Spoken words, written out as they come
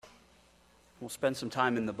We'll spend some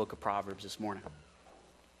time in the book of Proverbs this morning.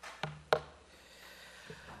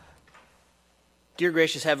 Dear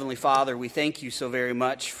gracious Heavenly Father, we thank you so very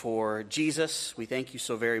much for Jesus. We thank you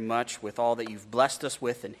so very much with all that you've blessed us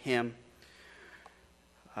with in him.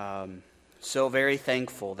 So very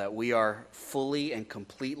thankful that we are fully and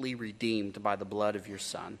completely redeemed by the blood of your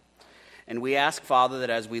Son. And we ask, Father,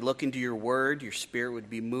 that as we look into your word, your Spirit would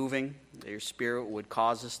be moving, that your Spirit would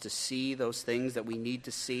cause us to see those things that we need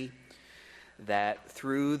to see, that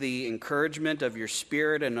through the encouragement of your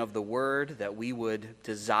Spirit and of the word, that we would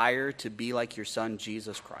desire to be like your Son,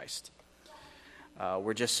 Jesus Christ.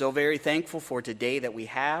 We're just so very thankful for today that we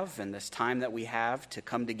have and this time that we have to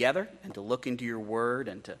come together and to look into your word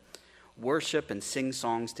and to worship and sing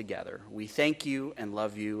songs together. We thank you and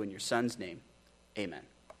love you in your Son's name. Amen.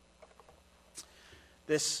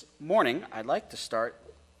 This morning, I'd like to start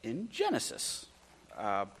in Genesis.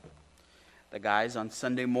 The guys on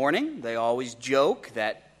Sunday morning, they always joke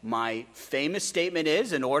that my famous statement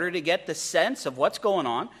is, in order to get the sense of what's going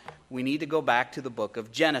on, we need to go back to the book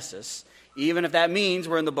of Genesis, even if that means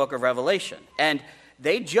we're in the book of Revelation. And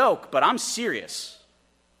they joke, but I'm serious.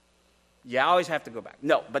 You always have to go back.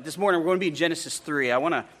 No, but this morning we're going to be in Genesis 3. I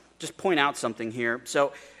want to just point out something here.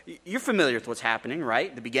 So you're familiar with what's happening,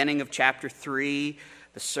 right? The beginning of chapter 3,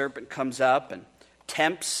 the serpent comes up and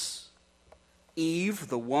tempts Eve,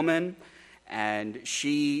 the woman, and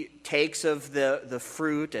she takes of the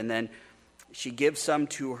fruit, and then she gives some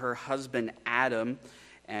to her husband Adam,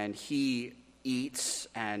 and he eats.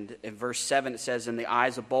 And in verse 7 it says, and the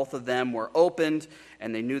eyes of both of them were opened,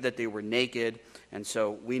 and they knew that they were naked. And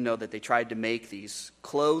so we know that they tried to make these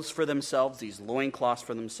clothes for themselves, these loincloths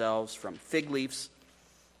for themselves from fig leaves.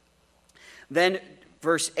 Then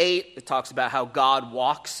verse 8, it talks about how God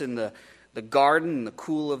walks in the garden in the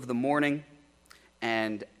cool of the morning.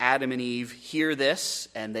 And Adam and Eve hear this,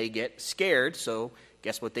 and they get scared. So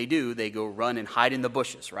guess what they do? They go run and hide in the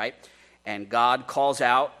bushes, right? And God calls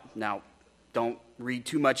out. Now, don't read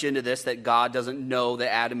too much into this, that God doesn't know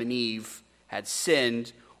that Adam and Eve had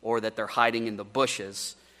sinned or that they're hiding in the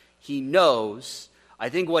bushes. He knows. I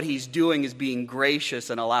think what he's doing is being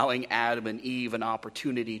gracious and allowing Adam and Eve an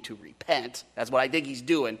opportunity to repent. That's what I think he's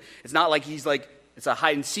doing. It's not like it's a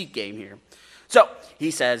hide-and-seek game here. So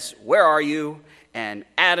he says, where are you? And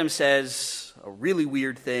Adam says a really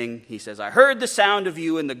weird thing. He says, I heard the sound of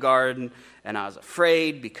you in the garden, and I was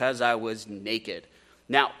afraid because I was naked.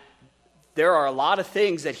 Now, there are a lot of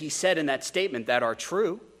things that he said in that statement that are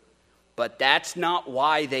true, but that's not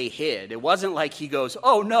why they hid. It wasn't like he goes,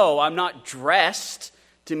 oh no, I'm not dressed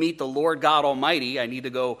to meet the Lord God Almighty. I need to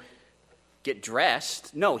go get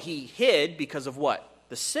dressed. No, he hid because of what?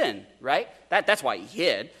 The sin, right? That's why he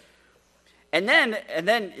hid. And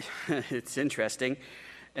then it's interesting.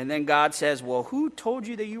 And then God says, well, who told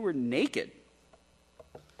you that you were naked?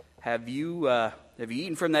 Have you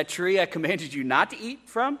eaten from that tree I commanded you not to eat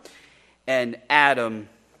from? And Adam,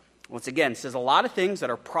 once again, says a lot of things that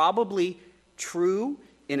are probably true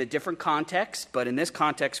in a different context. But in this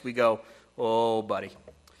context, we go, oh, buddy.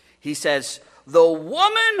 He says, the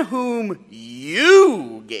woman whom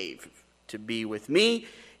you gave to be with me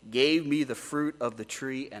gave me the fruit of the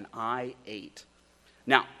tree, and I ate.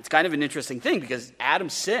 Now, it's kind of an interesting thing because Adam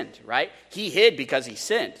sinned, right? He hid because he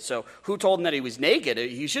sinned. So who told him that he was naked?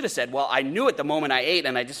 He should have said, well, I knew it the moment I ate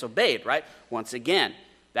and I disobeyed, right? Once again,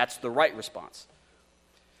 that's the right response.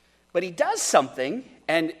 But he does something,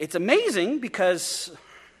 and it's amazing because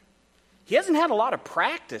he hasn't had a lot of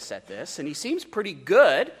practice at this, and he seems pretty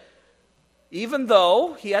good, even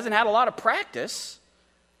though he hasn't had a lot of practice.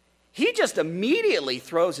 He just immediately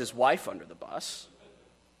throws his wife under the bus.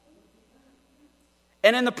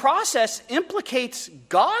 And in the process, implicates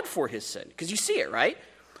God for his sin. Because you see it, right?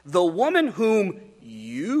 The woman whom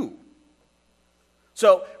you.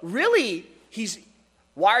 So really,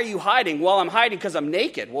 why are you hiding? Well, I'm hiding because I'm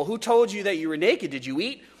naked. Well, who told you that you were naked? Did you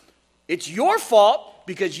eat? It's your fault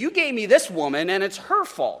because you gave me this woman, and it's her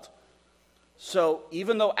fault. So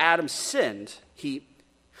even though Adam sinned, he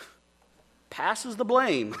passes the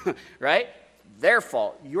blame, right? Their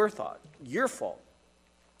fault, your fault.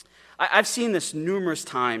 I've seen this numerous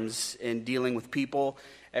times in dealing with people.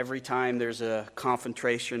 Every time there's a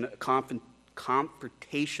confrontation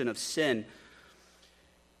of sin,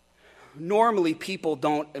 normally people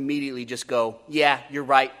don't immediately just go, yeah, you're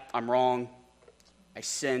right, I'm wrong, I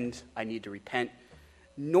sinned, I need to repent.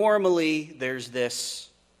 Normally there's this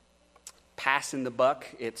passing the buck.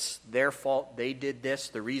 It's their fault. They did this.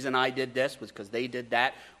 The reason I did this was because they did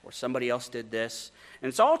that, or somebody else did this. And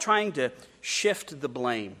it's all trying to shift the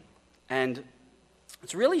blame. And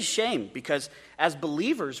It's really a shame because as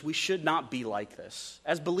believers, we should not be like this.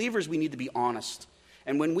 As believers, we need to be honest.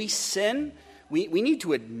 And when we sin, we need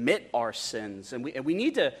to admit our sins. And we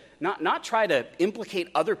need to not try to implicate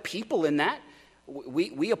other people in that.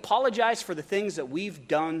 We apologize for the things that we've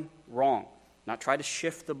done wrong, not try to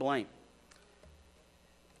shift the blame.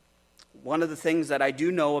 One of the things that I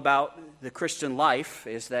do know about the Christian life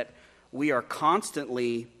is that we are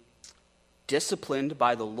constantly disciplined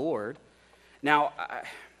by the Lord. Now,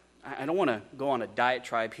 I don't want to go on a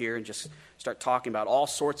diatribe here and just start talking about all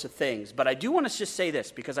sorts of things, but I do want to just say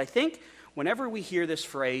this, because I think whenever we hear this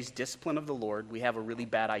phrase, discipline of the Lord, we have a really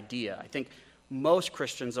bad idea. I think most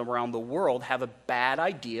Christians around the world have a bad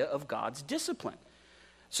idea of God's discipline.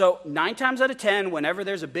 So 9 times out of 10, whenever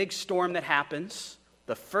there's a big storm that happens,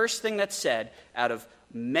 the first thing that's said out of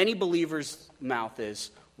many believers' mouth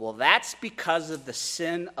is, well, that's because of the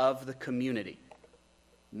sin of the community.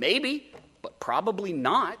 Maybe, but probably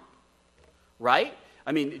not, right?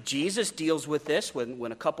 I mean, Jesus deals with this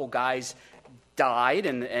when a couple guys died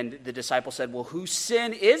and the disciples said, well, whose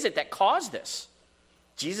sin is it that caused this?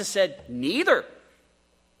 Jesus said, neither.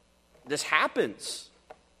 This happens.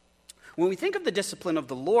 When we think of the discipline of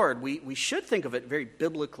the Lord, we should think of it very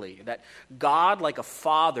biblically, that God, like a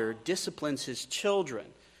father, disciplines his children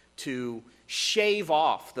to shave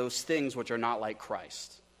off those things which are not like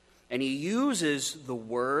Christ. And he uses the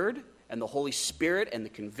Word and the Holy Spirit and the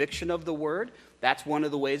conviction of the Word. That's one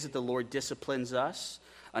of the ways that the Lord disciplines us.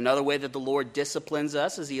 Another way that the Lord disciplines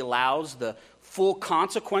us is he allows the full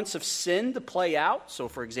consequence of sin to play out. So,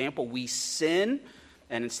 for example, we sin,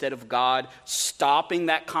 and instead of God stopping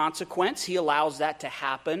that consequence, he allows that to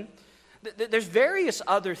happen. There's various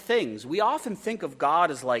other things. We often think of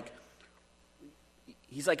God as like,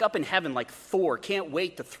 he's like up in heaven like Thor, can't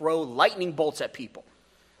wait to throw lightning bolts at people.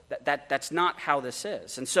 That's not how this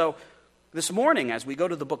is. And so this morning, as we go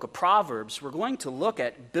to the book of Proverbs, we're going to look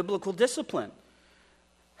at biblical discipline,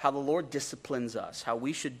 how the Lord disciplines us, how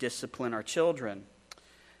we should discipline our children.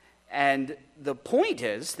 And the point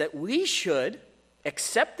is that we should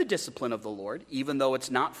accept the discipline of the Lord, even though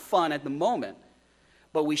it's not fun at the moment,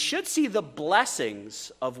 but we should see the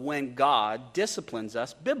blessings of when God disciplines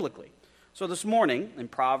us biblically. So this morning, in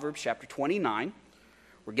Proverbs chapter 29,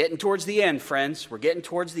 we're getting towards the end, friends. We're getting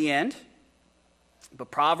towards the end.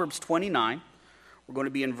 But Proverbs 29, we're going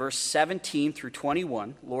to be in verse 17 through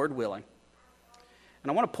 21, Lord willing.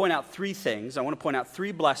 And I want to point out 3 things. I want to point out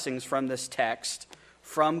 3 blessings from this text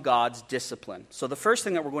from God's discipline. So the first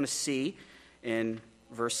thing that we're going to see in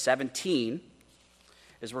verse 17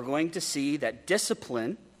 is we're going to see that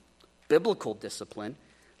discipline, biblical discipline,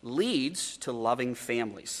 leads to loving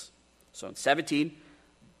families. So in 17,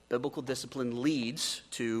 biblical discipline leads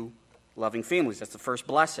to loving families. That's the first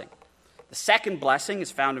blessing. The second blessing is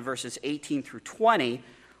found in verses 18 through 20,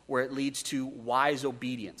 where it leads to wise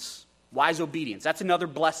obedience. Wise obedience. That's another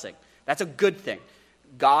blessing. That's a good thing.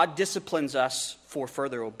 God disciplines us for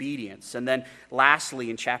further obedience. And then lastly,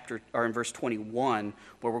 in verse 21,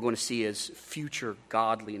 what we're going to see is future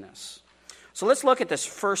godliness. So let's look at this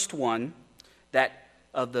first one,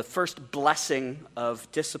 of the first blessing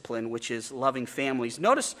of discipline, which is loving families.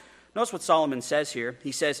 Notice what Solomon says here.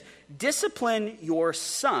 He says, discipline your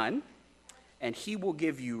son, and he will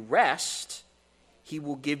give you rest. He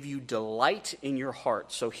will give you delight in your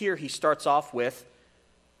heart. So here he starts off with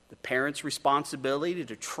the parent's responsibility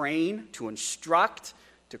to train, to instruct,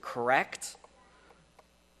 to correct.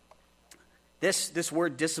 This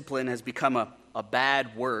word discipline has become a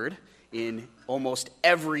bad word in almost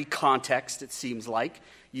every context, it seems like.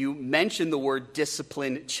 You mention the word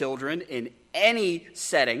discipline children in any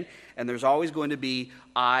setting, and there's always going to be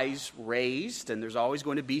eyes raised, and there's always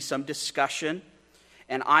going to be some discussion.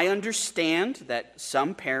 And I understand that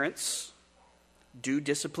some parents do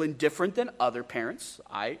discipline different than other parents.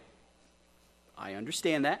 I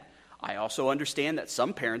understand that. I also understand that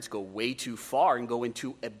some parents go way too far and go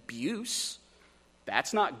into abuse.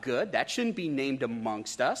 That's not good. That shouldn't be named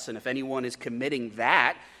amongst us. And if anyone is committing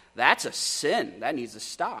that, that's a sin. That needs to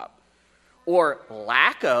stop. Or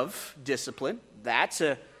lack of discipline, that's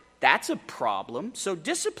a problem. So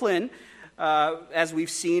discipline, as we've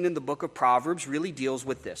seen in the book of Proverbs, really deals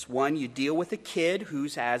with this. One, you deal with a kid who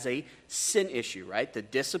has a sin issue, right? The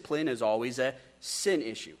discipline is always a sin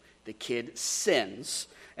issue. The kid sins.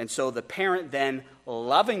 And so the parent then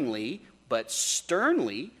lovingly but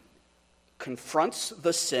sternly confronts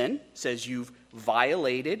the sin, says you've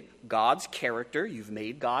violated God's character, you've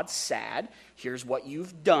made God sad, here's what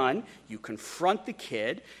you've done. You confront the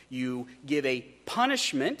kid, you give a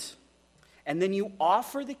punishment, and then you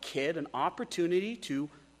offer the kid an opportunity to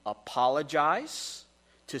apologize,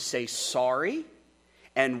 to say sorry,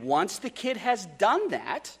 And once the kid has done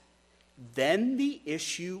that, then the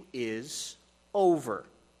issue is over,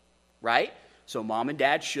 right? So mom and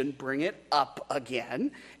dad shouldn't bring it up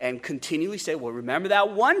again and continually say, well, remember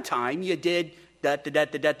that one time you did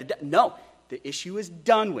da-da-da-da-da-da. No, the issue is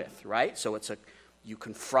done with, right? So you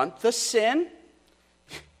confront the sin,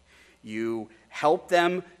 you help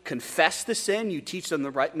them confess the sin, you teach them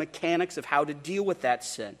the right mechanics of how to deal with that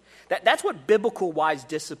sin. That's what biblical wise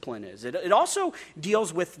discipline is. It also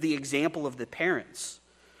deals with the example of the parents.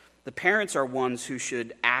 The parents are ones who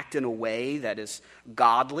should act in a way that is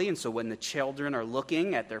godly, and so when the children are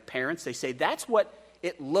looking at their parents, they say, that's what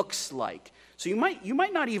it looks like. So you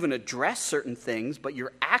might not even address certain things, but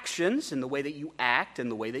your actions and the way that you act and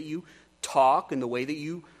the way that you talk and the way that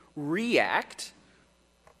you react,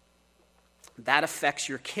 that affects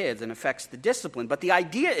your kids and affects the discipline. But the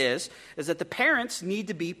idea is that the parents need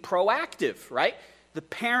to be proactive, right? The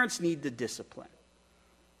parents need the discipline.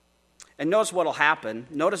 And notice what will happen.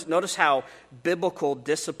 Notice how biblical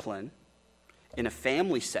discipline in a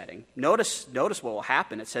family setting, notice what will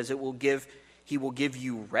happen. It says he will give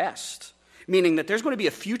you rest, meaning that there's going to be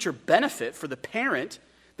a future benefit for the parent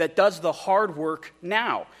that does the hard work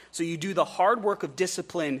now. So you do the hard work of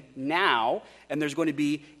discipline now, and there's going to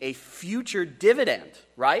be a future dividend,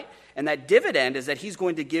 right? And that dividend is that he's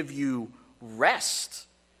going to give you rest.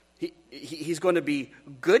 He's going to be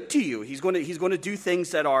good to you. He's going to do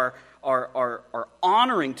things that are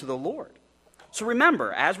honoring to the Lord. So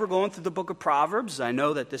remember, as we're going through the book of Proverbs, I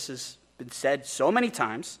know that this has been said so many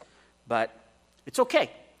times, but it's okay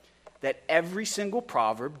that every single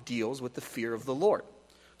proverb deals with the fear of the Lord.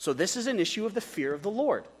 So this is an issue of the fear of the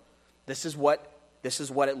Lord. This is what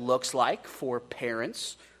it looks like for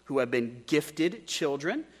parents who have been gifted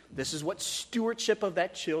children. This is what stewardship of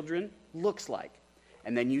that children looks like.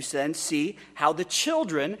 And then you then see how the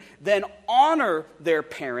children then honor their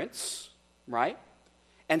parents, right?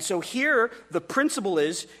 And so here the principle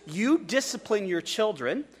is you discipline your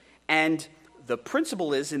children, and the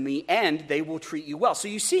principle is in the end they will treat you well. So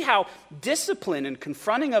you see how discipline and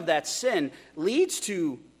confronting of that sin leads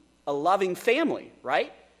to a loving family,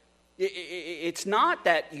 right? It's not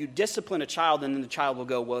that you discipline a child and then the child will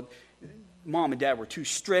go, well, mom and dad were too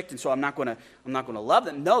strict, and so I'm not going to love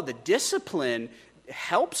them. No, the discipline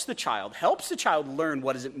helps the child learn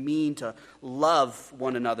what does it mean to love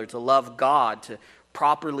one another, to love God, to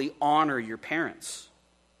properly honor your parents.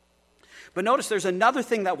 But notice there's another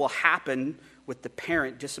thing that will happen with the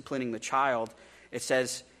parent disciplining the child. It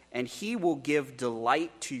says, and he will give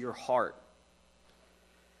delight to your heart.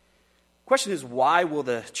 Question is, why will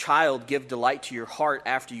the child give delight to your heart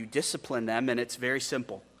after you discipline them? And it's very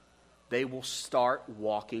simple. They will start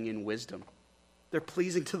walking in wisdom. They're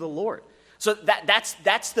pleasing to the Lord. So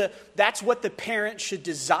that's what the parent should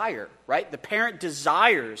desire, right? The parent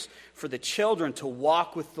desires for the children to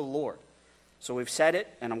walk with the Lord. So we've said it,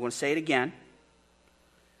 and I'm going to say it again.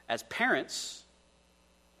 As parents,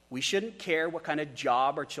 we shouldn't care what kind of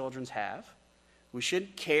job our children have. We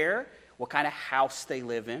shouldn't care what kind of house they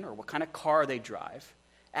live in or what kind of car they drive,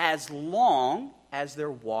 as long as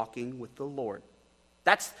they're walking with the Lord.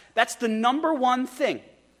 That's the number one thing.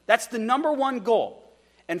 That's the number one goal.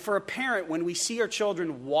 And for a parent, when we see our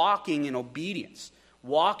children walking in obedience,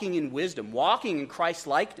 walking in wisdom, walking in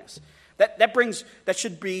Christ-likeness, that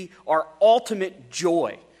should be our ultimate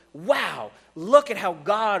joy. Wow, look at how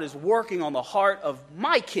God is working on the heart of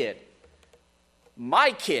my kid.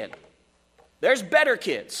 My kid. There's better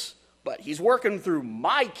kids, but he's working through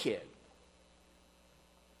my kid.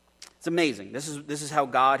 It's amazing. This is how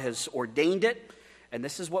God has ordained it, and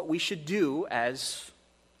this is what we should do as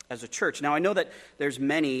a church. Now, I know that there's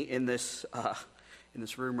many in this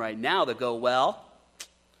room right now that go, well,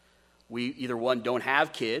 we either, one, don't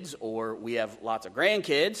have kids, or we have lots of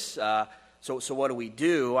grandkids, so what do we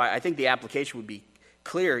do? I think the application would be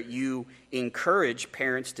clear. You encourage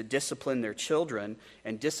parents to discipline their children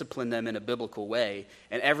and discipline them in a biblical way,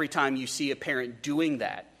 and every time you see a parent doing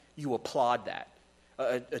that, you applaud that.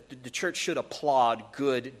 The church should applaud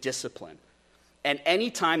good discipline. And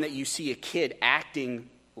any time that you see a kid acting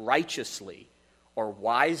righteously or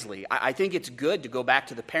wisely, I think it's good to go back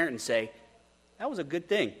to the parent and say, that was a good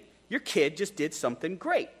thing. Your kid just did something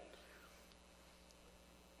great.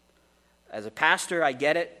 As a pastor, I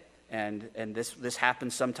get it, and this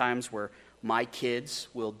happens sometimes where my kids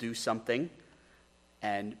will do something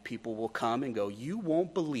and people will come and go, you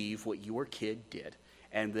won't believe what your kid did,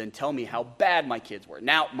 and then tell me how bad my kids were.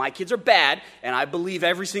 Now, my kids are bad, and I believe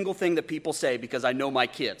every single thing that people say because I know my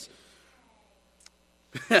kids.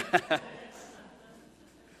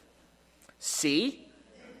 See?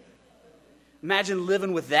 Imagine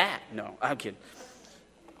living with that. No, I'm kidding.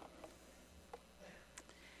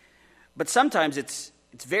 But sometimes it's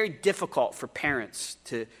very difficult for parents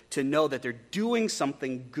to know that they're doing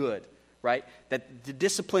something good, right? That the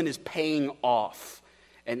discipline is paying off.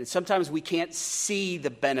 And sometimes we can't see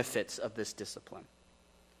the benefits of this discipline.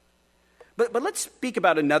 But let's speak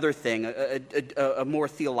about another thing, a more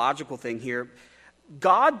theological thing here.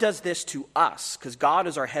 God does this to us because God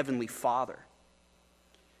is our heavenly Father.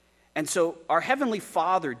 And so our heavenly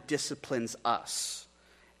Father disciplines us.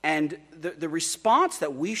 And the response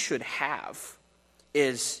that we should have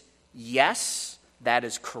is, yes, that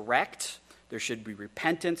is correct. There should be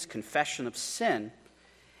repentance, confession of sin.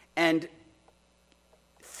 And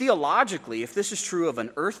theologically, if this is true of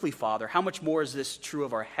an earthly father, how much more is this true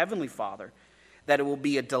of our heavenly Father? That it will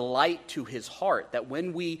be a delight to his heart, that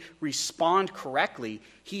when we respond correctly,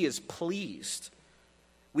 he is pleased.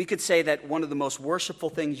 We could say that one of the most worshipful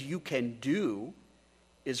things you can do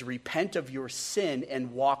is repent of your sin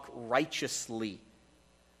and walk righteously.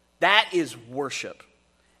 That is worship.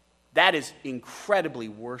 That is incredibly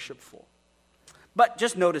worshipful. But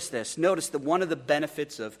just notice this. Notice that one of the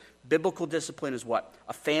benefits of biblical discipline is what?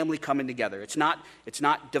 A family coming together. It's not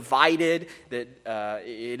divided. That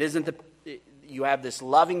it isn't you have this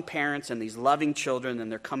loving parents and these loving children,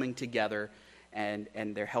 and they're coming together, and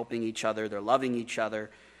they're helping each other. They're loving each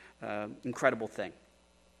other. Incredible thing.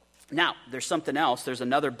 Now, there's something else. There's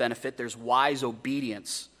another benefit. There's wise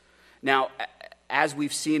obedience. Now, as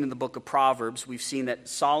we've seen in the book of Proverbs, we've seen that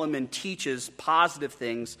Solomon teaches positive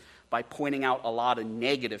things by pointing out a lot of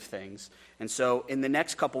negative things. And so in the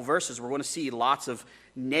next couple verses, we're going to see lots of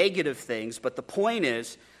negative things. But the point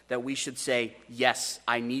is that we should say, yes,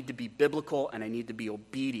 I need to be biblical and I need to be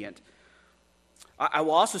obedient. I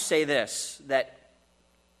will also say this, that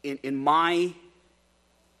in my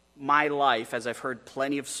life, as I've heard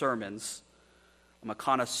plenty of sermons, I'm a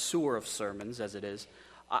connoisseur of sermons as it is,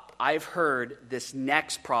 I've heard this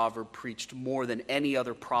next proverb preached more than any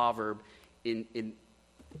other proverb in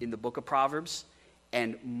the book of Proverbs.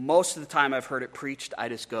 And most of the time I've heard it preached, I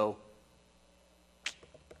just go,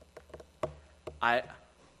 I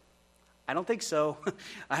don't think so.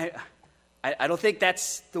 I don't think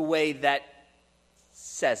that's the way that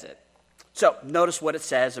says it. So notice what it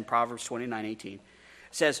says in Proverbs 29:18. It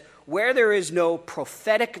says, where there is no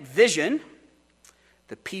prophetic vision,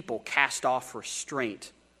 the people cast off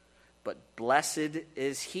restraint, but blessed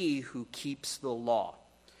is he who keeps the law.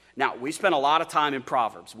 Now, we spent a lot of time in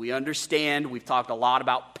Proverbs. We understand, we've talked a lot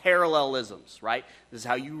about parallelisms, right? This is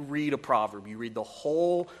how you read a proverb. You read the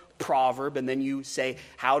whole proverb, and then you say,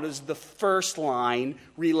 how does the first line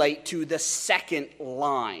relate to the second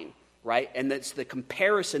line, right? And that's the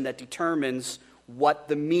comparison that determines what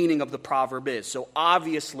the meaning of the proverb is. So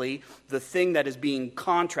obviously, the thing that is being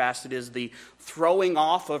contrasted is the throwing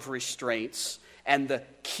off of restraints and the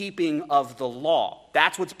keeping of the law.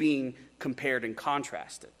 That's what's being compared and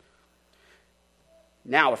contrasted.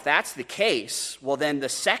 Now, if that's the case, well then the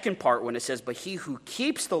second part when it says, but he who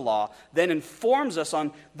keeps the law, then informs us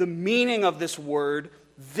on the meaning of this word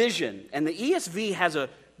vision. And the ESV has a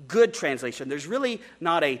good translation. There's really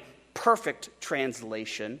not a perfect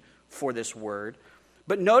translation for this word.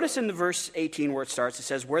 But notice in the verse 18 where it starts, it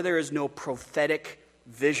says, where there is no prophetic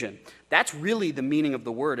vision. That's really the meaning of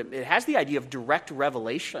the word. It has the idea of direct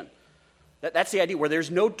revelation. That's the idea, where there's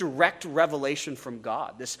no direct revelation from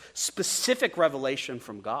God, this specific revelation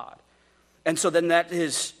from God. And so then that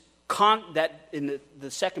is, that in the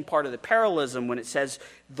second part of the parallelism, when it says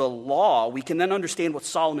the law, we can then understand what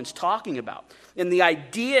Solomon's talking about. And the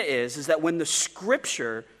idea is that when the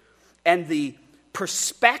Scripture and the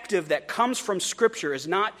perspective that comes from Scripture is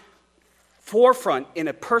not forefront in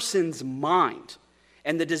a person's mind,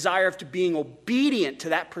 and the desire of being obedient to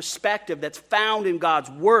that perspective that's found in God's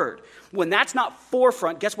Word, when that's not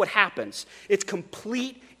forefront, guess what happens? It's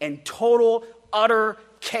complete and total, utter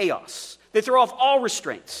chaos. They throw off all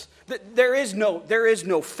restraints. There is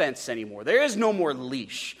no fence anymore. There is no more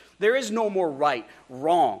leash. There is no more right,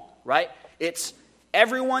 wrong, right? It's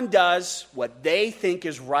everyone does what they think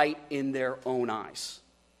is right in their own eyes.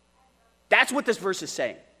 That's what this verse is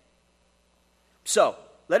saying. So,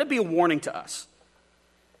 let it be a warning to us.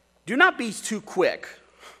 Do not be too quick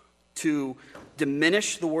to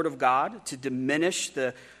diminish the Word of God, to diminish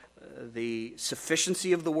the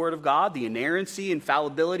sufficiency of the Word of God, the inerrancy,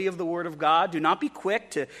 infallibility of the Word of God. Do not be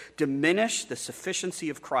quick to diminish the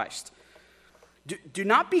sufficiency of Christ. Do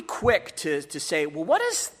not be quick to say, well, what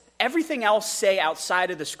does everything else say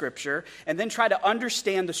outside of the Scripture, and then try to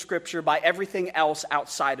understand the Scripture by everything else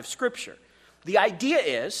outside of Scripture. The idea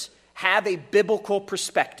is, have a biblical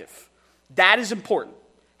perspective. That is important.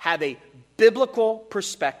 Have a biblical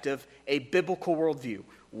perspective, a biblical worldview.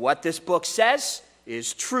 What this book says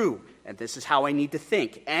is true, and this is how I need to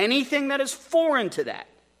think. Anything that is foreign to that,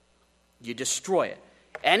 you destroy it.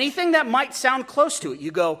 Anything that might sound close to it,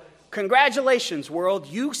 you go, congratulations, world,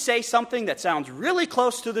 you say something that sounds really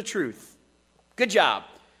close to the truth. Good job.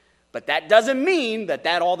 But that doesn't mean that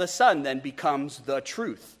all of a sudden then becomes the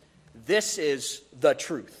truth. This is the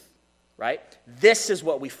truth, right? This is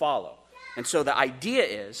what we follow. And so the idea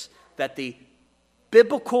is that the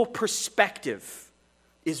biblical perspective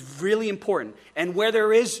is really important. And where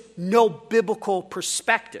there is no biblical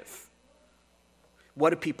perspective,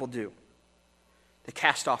 what do people do? They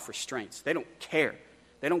cast off restraints. They don't care.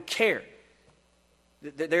 They don't care.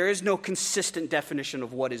 There is no consistent definition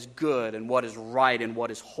of what is good and what is right and what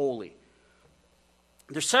is holy.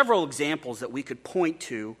 There's several examples that we could point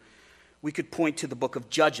to. We could point to the book of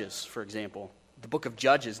Judges, for example. The book of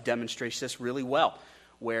Judges demonstrates this really well,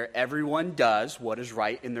 where everyone does what is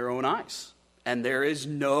right in their own eyes, and there is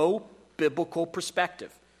no biblical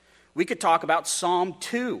perspective. We could talk about Psalm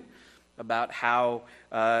 2, about how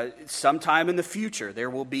sometime in the future there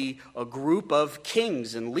will be a group of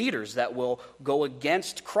kings and leaders that will go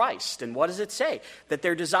against Christ. And what does it say? That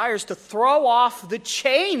their desire is to throw off the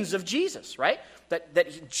chains of Jesus, right?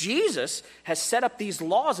 That Jesus has set up these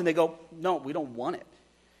laws, and they go, no, we don't want it.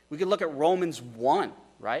 We could look at Romans 1,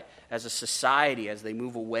 right? As a society, as they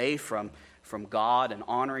move away from God and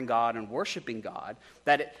honoring God and worshiping God,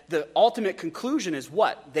 that the ultimate conclusion is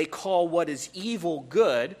what? They call what is evil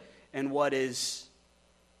good and what is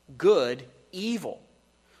good evil.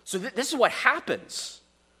 So this is what happens.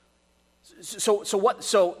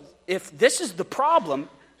 So if this is the problem,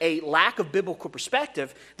 a lack of biblical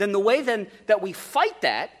perspective, then the way then that we fight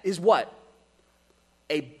that is what?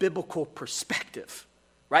 A biblical perspective,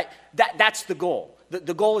 right? That's the goal.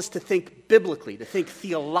 The goal is to think biblically, to think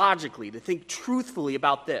theologically, to think truthfully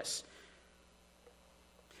about this.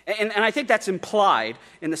 And I think that's implied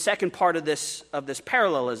in the second part of this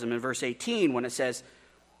parallelism in verse 18 when it says,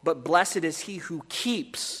 but blessed is he who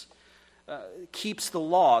keeps the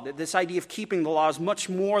law. This idea of keeping the law is much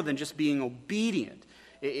more than just being obedient.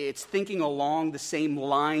 It's thinking along the same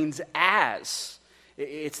lines as.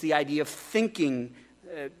 It's the idea of thinking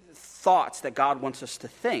thoughts that God wants us to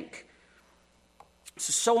think. This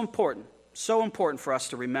is so important for us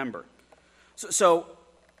to remember. So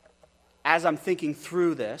as I'm thinking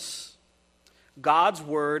through this, God's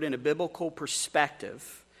word in a biblical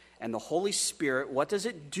perspective and the Holy Spirit, what does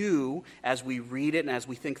it do as we read it and as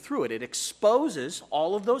we think through it? It exposes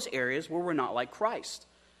all of those areas where we're not like Christ.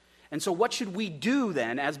 And so what should we do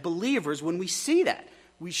then as believers when we see that?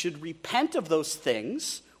 We should repent of those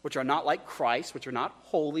things which are not like Christ, which are not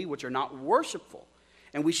holy, which are not worshipful.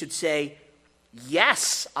 And we should say,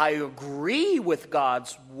 yes, I agree with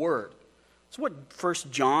God's word. That's what 1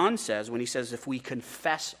 John says when he says if we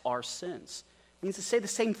confess our sins. It means to say the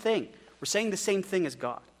same thing. We're saying the same thing as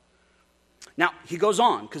God. Now, he goes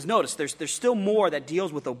on, because notice, there's still more that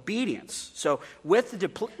deals with obedience. So with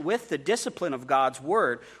the discipline of God's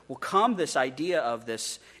word will come this idea of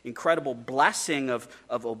this incredible blessing of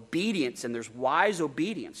obedience, and there's wise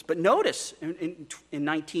obedience. But notice in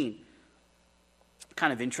 19,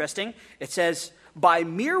 kind of interesting, it says, by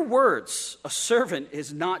mere words a servant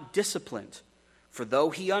is not disciplined, for though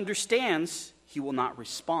he understands, he will not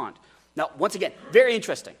respond. Now, once again, very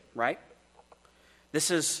interesting, right? This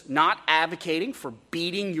is not advocating for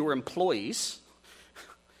beating your employees.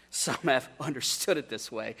 Some have understood it this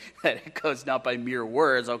way, that it goes not by mere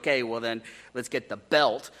words. Okay, well then, let's get the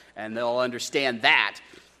belt, and they'll understand that.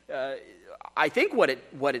 I think what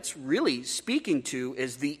it's really speaking to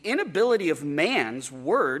is the inability of man's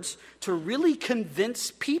words to really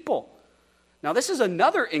convince people. Now, this is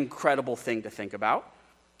another incredible thing to think about,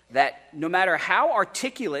 that no matter how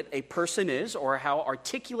articulate a person is, or how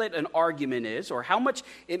articulate an argument is, or how much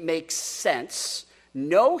it makes sense,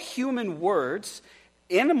 no human words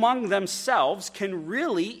in among themselves can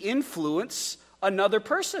really influence another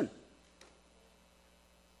person.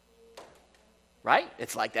 Right?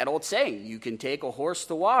 It's like that old saying, you can take a horse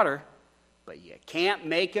to water, but you can't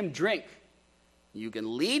make him drink. You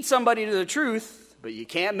can lead somebody to the truth, but you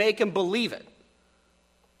can't make him believe it.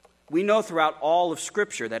 We know throughout all of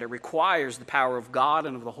Scripture that it requires the power of God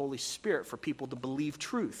and of the Holy Spirit for people to believe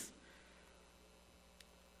truth.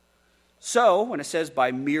 So, when it says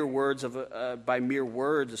by mere words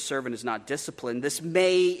a servant is not disciplined, this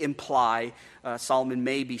may imply, Solomon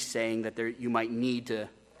may be saying that you might need to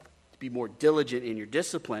be more diligent in your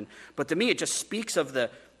discipline. But to me, it just speaks of the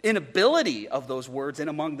inability of those words in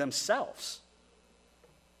among themselves.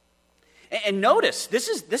 And notice, this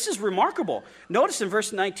is remarkable. Notice in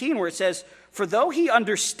verse 19 where it says, for though he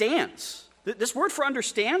understands, This word for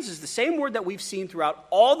understands is the same word that we've seen throughout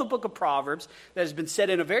all the book of Proverbs that has been said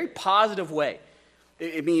in a very positive way.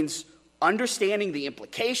 It means understanding the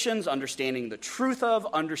implications, understanding the truth of,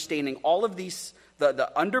 understanding all of these,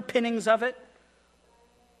 the underpinnings of it.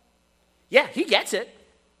 Yeah, he gets it.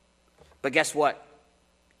 But guess what?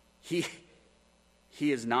 He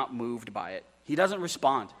is not moved by it. He doesn't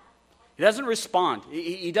respond. He doesn't respond.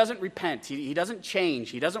 He doesn't repent. He doesn't change.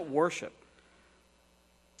 He doesn't worship.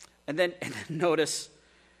 And then notice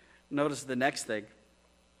the next thing.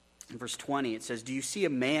 In verse 20, it says, "Do you see a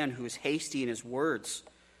man who is hasty in his words?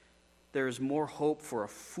 There is more hope for a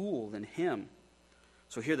fool than him."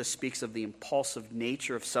 So here this speaks of the impulsive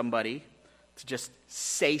nature of somebody to just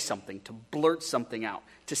say something, to blurt something out,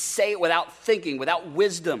 to say it without thinking, without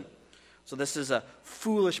wisdom. So this is a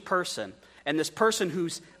foolish person. And this person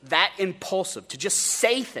who's that impulsive, to just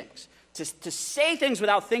say things, to say things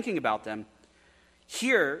without thinking about them.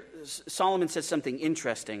 Here, Solomon says something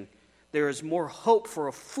interesting. There is more hope for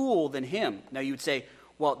a fool than him. Now you would say,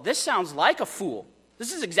 well, this sounds like a fool.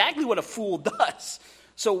 This is exactly what a fool does.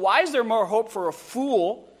 So why is there more hope for a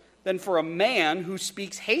fool than for a man who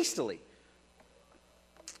speaks hastily?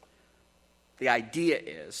 The idea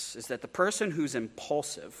is that the person who's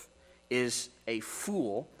impulsive is a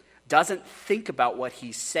fool, doesn't think about what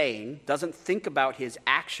he's saying, doesn't think about his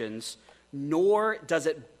actions, nor does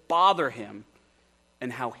it bother him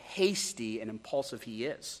and how hasty and impulsive he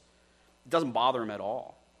is. It doesn't bother him at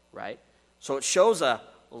all, right? So it shows a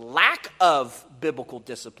lack of biblical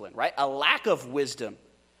discipline, right? A lack of wisdom.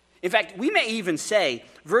 In fact, we may even say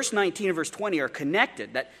verse 19 and verse 20 are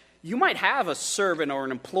connected, that you might have a servant or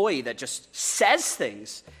an employee that just says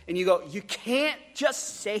things, and you go, you can't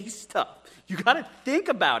just say stuff. You got to think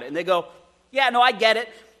about it. And they go, yeah, no, I get it.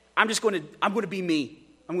 I'm going to be me.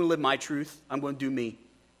 I'm going to live my truth. I'm going to do me.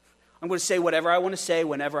 I'm going to say whatever I want to say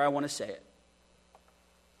whenever I want to say it.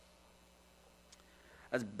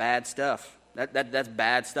 That's bad stuff. That's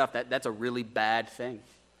bad stuff. That's a really bad thing.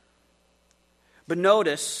 But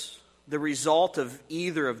notice the result of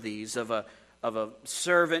either of these, of a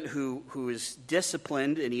servant who is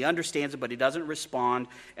disciplined and he understands it but he doesn't respond,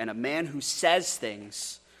 and a man who says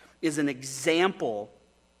things, is an example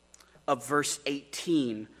of verse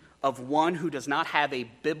 18 of one who does not have a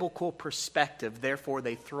biblical perspective, therefore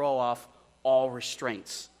they throw off all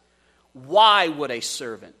restraints. Why would a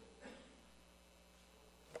servant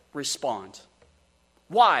respond?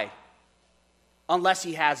 Why? Unless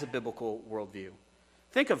he has a biblical worldview.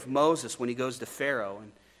 Think of Moses when he goes to Pharaoh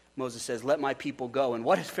and Moses says, "Let my people go." And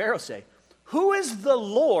what does Pharaoh say? "Who is the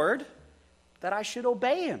Lord that I should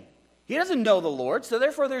obey him?" He doesn't know the Lord, so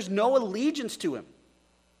therefore there's no allegiance to him.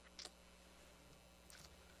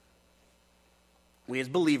 We as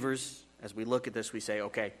believers, as we look at this, we say,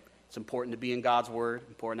 okay, it's important to be in God's word,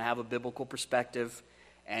 important to have a biblical perspective.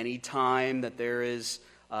 Anytime that there is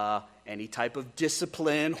any type of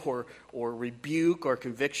discipline or rebuke or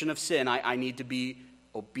conviction of sin, I need to be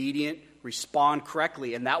obedient, respond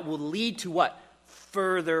correctly, and that will lead to what?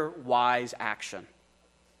 Further wise action.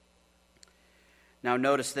 Now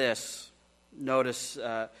notice this. Notice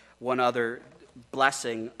one other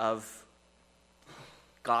blessing of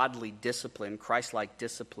godly discipline, Christ-like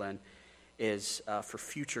discipline, is for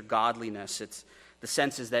future godliness. It's the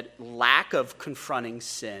sense is that lack of confronting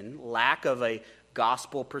sin, lack of a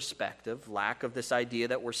gospel perspective, lack of this idea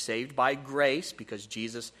that we're saved by grace because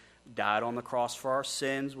Jesus died on the cross for our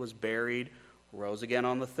sins, was buried, rose again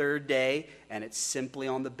on the third day, and it's simply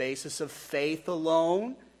on the basis of faith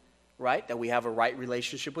alone, right, that we have a right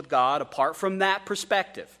relationship with God. Apart from that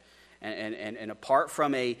perspective, and apart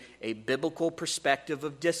from a biblical perspective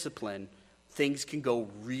of discipline, things can go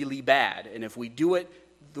really bad. And if we do it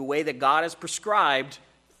the way that God has prescribed,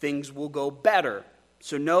 things will go better.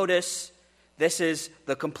 So notice, this is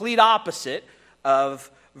the complete opposite of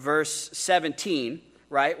verse 17,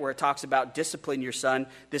 right, where it talks about discipline your son.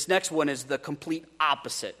 This next one is the complete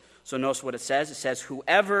opposite. So notice what it says. It says,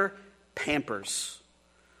 whoever pampers.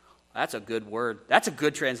 That's a good word. That's a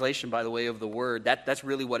good translation, by the way, of the word. That's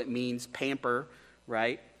really what it means, pamper,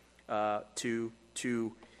 right? To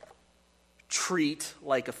treat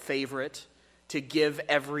like a favorite, to give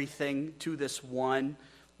everything to this one,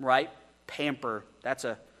 right? Pamper. That's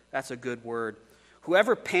a good word.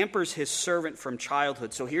 Whoever pampers his servant from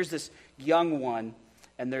childhood. So here's this young one,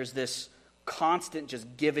 and there's this constant just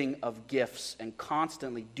giving of gifts and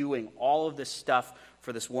constantly doing all of this stuff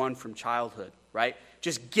for this one from childhood, right?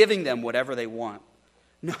 Just giving them whatever they want.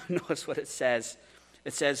 Notice what it says.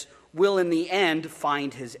 It says, will in the end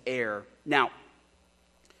find his heir. Now,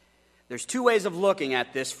 there's two ways of looking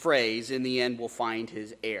at this phrase, in the end will find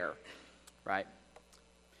his heir, right?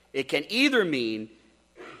 It can either mean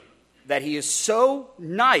that he is so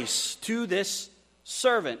nice to this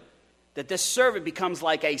servant that this servant becomes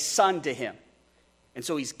like a son to him. And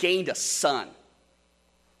so he's gained a son.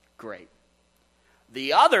 Great.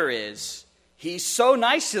 The other is he's so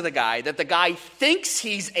nice to the guy that the guy thinks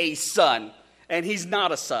he's a son and he's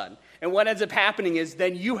not a son. And what ends up happening is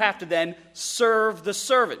then you have to then serve the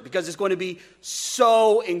servant because it's going to be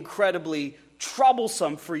so incredibly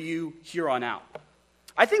troublesome for you here on out.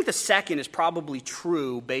 I think the second is probably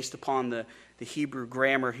true based upon the Hebrew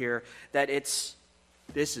grammar here, that this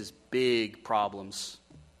is big problems.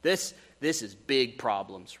 This is big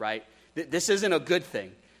problems, right? This isn't a good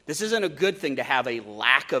thing. This isn't a good thing to have a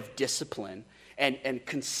lack of discipline and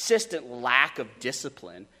consistent lack of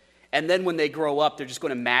discipline. And then when they grow up, they're just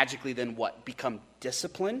going to magically then what? Become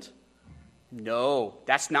disciplined? No,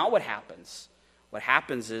 that's not what happens. What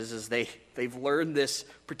happens is they've learned this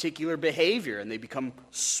particular behavior and they become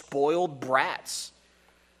spoiled brats,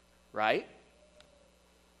 right?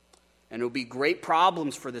 And it'll be great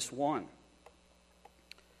problems for this one.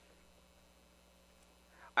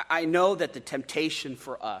 I know that the temptation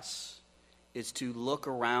for us is to look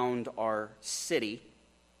around our city,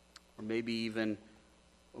 or maybe even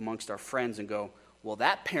amongst our friends, and go, well,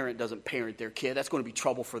 that parent doesn't parent their kid. That's going to be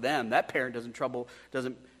trouble for them. That parent doesn't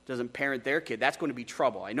parent their kid. That's going to be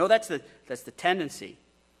trouble. I know that's the tendency.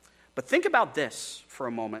 But think about this for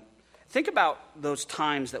a moment. Think about those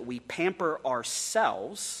times that we pamper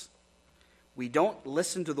ourselves. We don't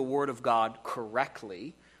listen to the Word of God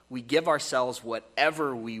correctly. We give ourselves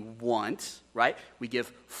whatever we want, right? We give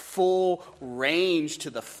full range to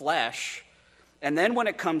the flesh. And then when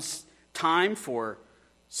it comes time for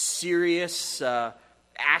serious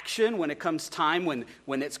action, when it comes time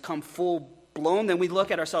when it's come full blown, then we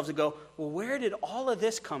look at ourselves and go, well, where did all of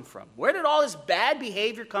this come from? Where did all this bad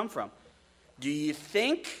behavior come from? Do you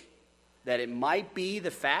think that it might be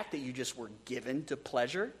the fact that you just were given to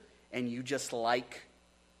pleasure and you just like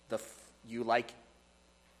the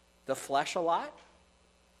flesh a lot?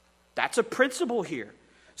 That's a principle here.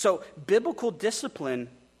 So biblical discipline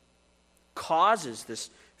causes this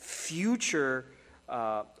future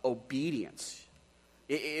obedience.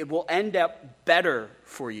 It will end up better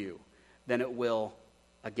for you than it will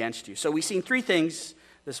against you. So we've seen three things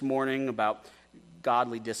this morning about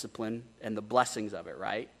godly discipline and the blessings of it,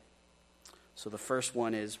 right? So the first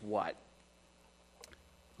one is what?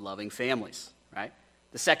 Loving families, right?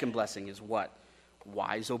 The second blessing is what?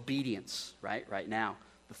 Wise obedience, right now.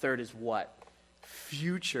 The third is what?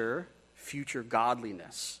 Future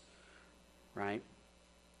godliness, right?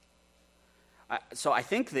 So I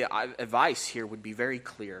think the advice here would be very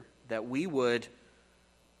clear, that we would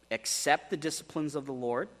accept the disciplines of the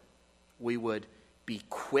Lord. We would be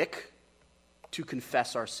quick to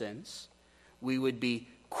confess our sins. We would be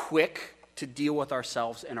quick to deal with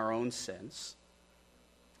ourselves and our own sins.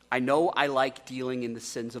 I know I like dealing in the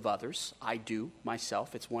sins of others. I do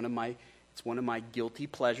myself. It's one of my guilty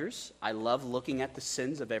pleasures. I love looking at the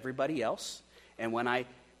sins of everybody else. And when I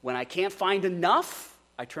can't find enough,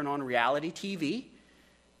 I turn on reality TV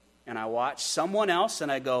and I watch someone else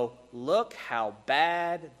and I go, look how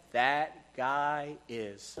bad that guy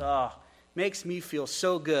is. Oh, makes me feel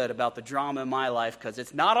so good about the drama in my life because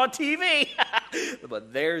it's not on TV,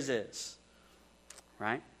 but theirs is,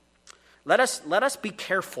 right? Let us be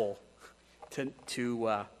careful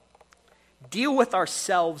to deal with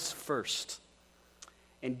ourselves first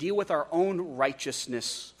and deal with our own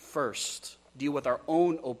righteousness first. Deal with our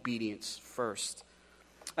own obedience first.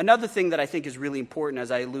 Another thing that I think is really important, as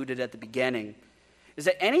I alluded at the beginning, is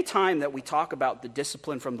that any time that we talk about the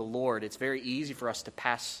discipline from the Lord, it's very easy for us to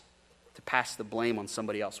pass the blame on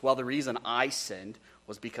somebody else. Well, the reason I sinned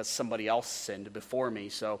was because somebody else sinned before me,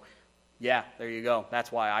 so yeah, there you go.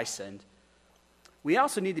 That's why I sinned. We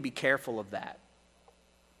also need to be careful of that.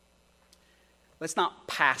 Let's not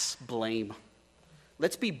pass blame.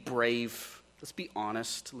 Let's be brave. Let's be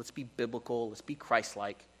honest. Let's be biblical. Let's be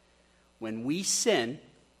Christ-like. When we sin,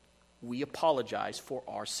 we apologize for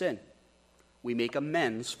our sin. We make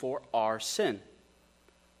amends for our sin.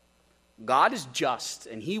 God is just,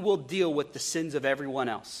 and he will deal with the sins of everyone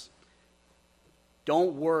else.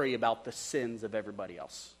 Don't worry about the sins of everybody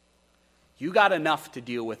else. You got enough to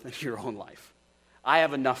deal with in your own life. I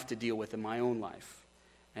have enough to deal with in my own life.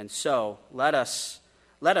 And so let us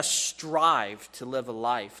strive to live a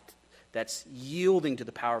life that's yielding to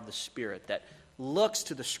the power of the Spirit, that looks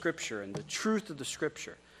to the Scripture and the truth of the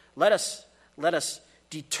Scripture. Let us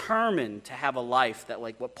determine to have a life that,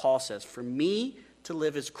 like what Paul says, for me to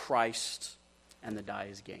live is Christ and to die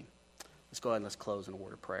is gain. Let's go ahead and let's close in a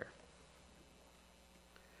word of prayer.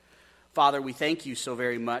 Father, we thank you so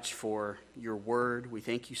very much for your word. We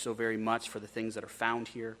thank you so very much for the things that are found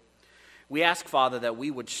here. We ask, Father, that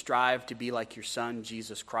we would strive to be like your Son,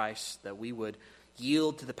 Jesus Christ, that we would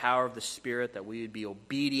yield to the power of the Spirit, that we would be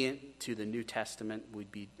obedient to the New Testament,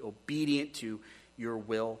 we'd be obedient to your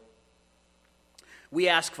will. We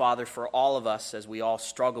ask, Father, for all of us as we all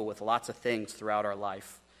struggle with lots of things throughout our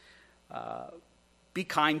life. Be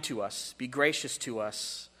kind to us, be gracious to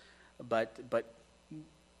us, but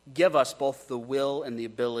give us both the will and the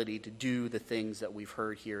ability to do the things that we've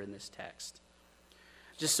heard here in this text.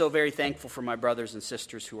 Just so very thankful for my brothers and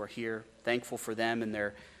sisters who are here, thankful for them and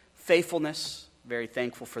their faithfulness, very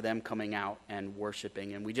thankful for them coming out and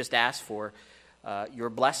worshiping. And we just ask for your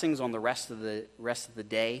blessings on the rest of the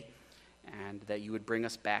day, and that you would bring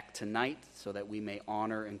us back tonight so that we may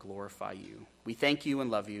honor and glorify you. We thank you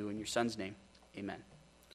and love you in your Son's name. Amen.